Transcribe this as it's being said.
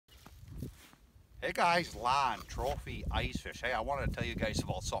Hey guys, Lon, Trophy Ice Fish. Hey, I wanted to tell you guys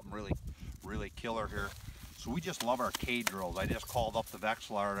about something really killer here. So we just love our K drills. I just called up the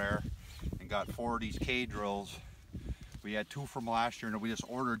Vexlar there and got 4 of these K drills. We had 2 from last year and we just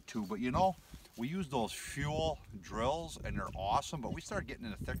ordered 2. But you know, we use those fuel drills and they're awesome, but we started getting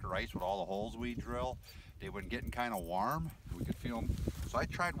into thicker ice with all the holes we drill. They've been getting kind of warm. We could feel them. So I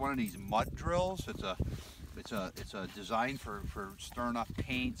tried one of these mud drills. It's a design for stirring up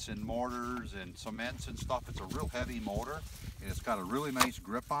paints and mortars and cements and stuff. It's a real heavy motor and it's got a really nice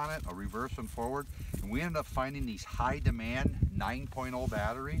grip on it, a reverse and forward. And we ended up finding these high demand 9.0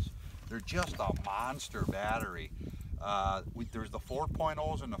 batteries. They're just a monster battery. There's the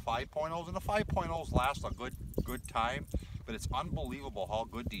 4.0s and the 5.0s, and the 5.0s last a good time, but it's unbelievable how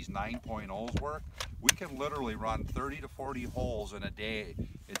good these 9.0s work. We can literally run 30 to 40 holes in a day.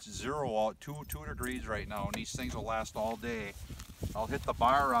 It's 0 out, 2 degrees right now, and these things will last all day. I'll hit the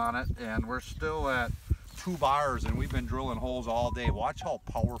bar on it, and we're still at 2 bars, and we've been drilling holes all day. Watch how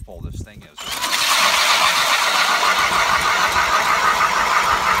powerful this thing is.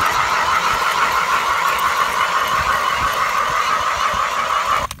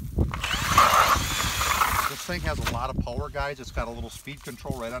 This thing has a lot of power, guys. It's got a little speed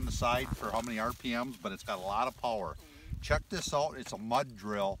control right on the side for how many RPMs, but it's got a lot of power. Check this out. It's a mud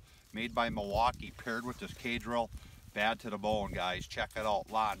drill made by Milwaukee paired with this K drill. Bad to the bone, guys. Check it out.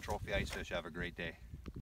 Lon, Trophy Ice Fish. Have a great day.